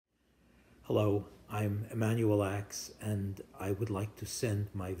Hello, I'm Emanuel, and I would like to send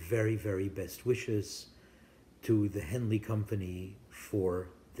my very, very best wishes to the Henle Company for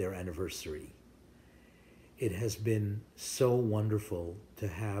their anniversary. It has been so wonderful to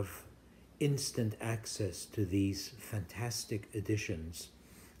have instant access to these fantastic editions,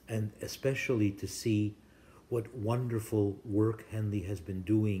 and especially to see what wonderful work Henle has been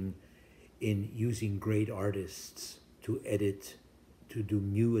doing in using great artists to edit, to do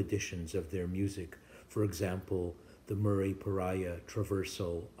new editions of their music. For example, the Murray Pariah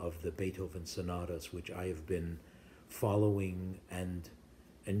traversal of the Beethoven sonatas, which I have been following and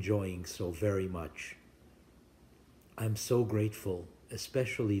enjoying so very much. I'm so grateful,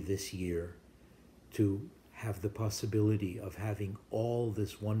 especially this year, to have the possibility of having all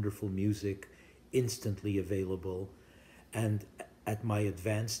this wonderful music instantly available. And at my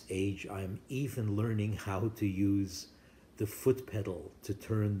advanced age, I'm even learning how to use the foot pedal to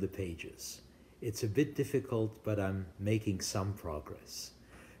turn the pages. It's a bit difficult, but I'm making some progress.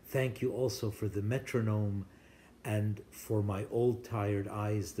 Thank you also for the metronome, and for my old tired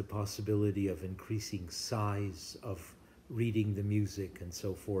eyes, the possibility of increasing size, of reading the music and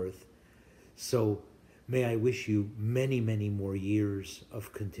so forth. So may I wish you many, many more years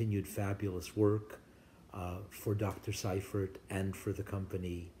of continued fabulous work for Dr. Seifert and for the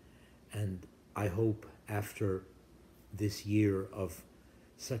company. And I hope after this year of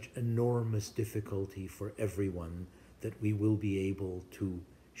such enormous difficulty for everyone that we will be able to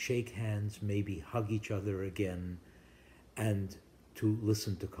shake hands, maybe hug each other again, and to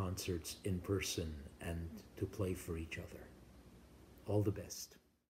listen to concerts in person and to play for each other. All the best.